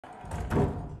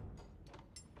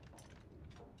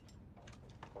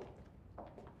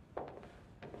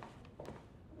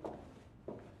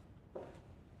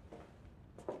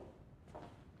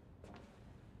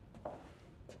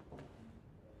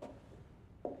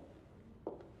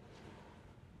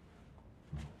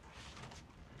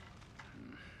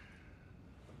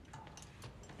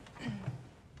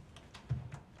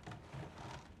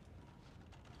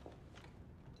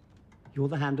You're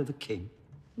the hand of the king.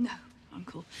 No,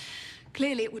 Uncle.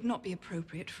 Clearly it would not be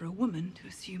appropriate for a woman to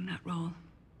assume that role.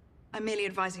 I'm merely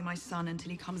advising my son until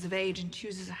he comes of age and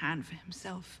chooses a hand for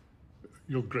himself.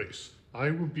 Your Grace, I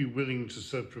would be willing to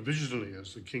serve provisionally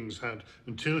as the king's hand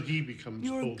until he becomes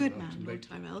You're a old good enough man, to Lord make...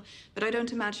 Tyrell, but I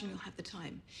don't imagine you'll have the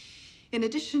time. In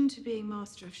addition to being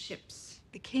Master of Ships,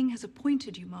 the king has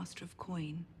appointed you Master of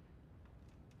Coin.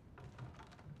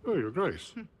 Oh, Your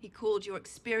Grace. He called your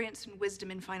experience and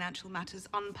wisdom in financial matters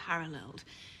unparalleled.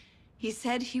 He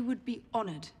said he would be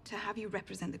honored to have you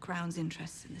represent the Crown's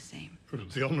interests in the same.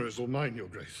 The honor is all mine, Your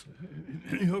Grace.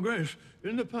 Your Grace,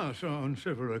 in the past, on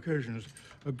several occasions,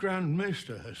 a Grand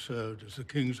Maester has served as the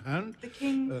king's hand. The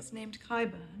king is named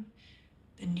Qyburn,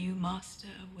 the new Master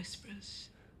of Whisperers.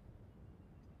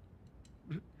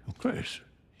 Your Grace,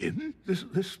 him?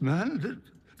 This man?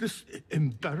 This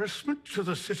embarrassment to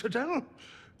the Citadel?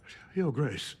 Your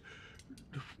Grace,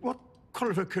 what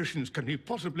qualifications can he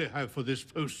possibly have for this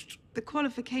post? The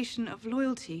qualification of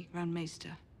loyalty, Grand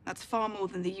Maester. That's far more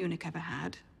than the eunuch ever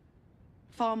had.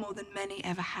 Far more than many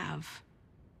ever have.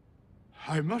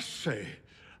 I must say,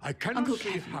 I cannot Uncle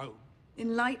see Kevan, how...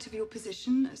 in light of your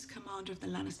position as commander of the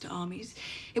Lannister armies,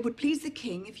 it would please the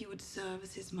king if you would serve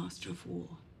as his Master of War.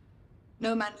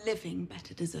 No man living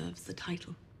better deserves the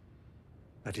title.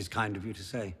 That is kind of you to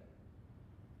say.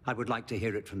 I would like to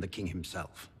hear it from the king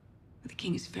himself. The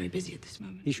king is very busy at this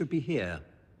moment. He should be here,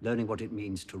 learning what it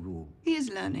means to rule. He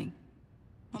is learning.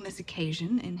 On this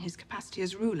occasion, in his capacity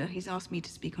as ruler, he's asked me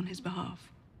to speak on his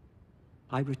behalf.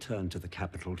 I returned to the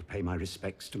capital to pay my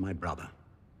respects to my brother,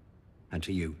 and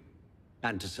to you,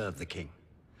 and to serve the king.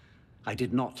 I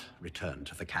did not return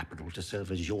to the capital to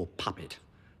serve as your puppet,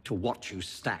 to watch you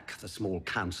stack the small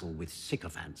council with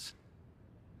sycophants.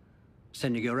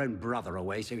 Sending your own brother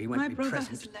away so he won't be present. My brother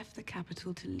has left the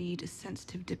capital to lead a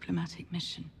sensitive diplomatic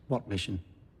mission. What mission?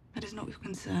 That is not your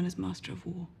concern as Master of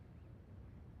War.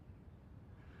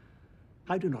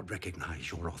 I do not recognize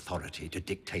your authority to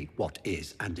dictate what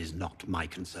is and is not my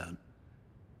concern.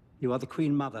 You are the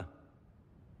Queen Mother.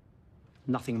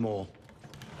 Nothing more.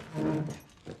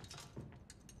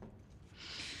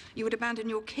 You would abandon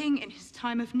your king in his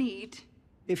time of need?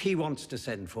 If he wants to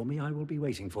send for me, I will be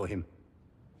waiting for him.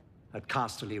 At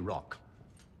Casterly Rock.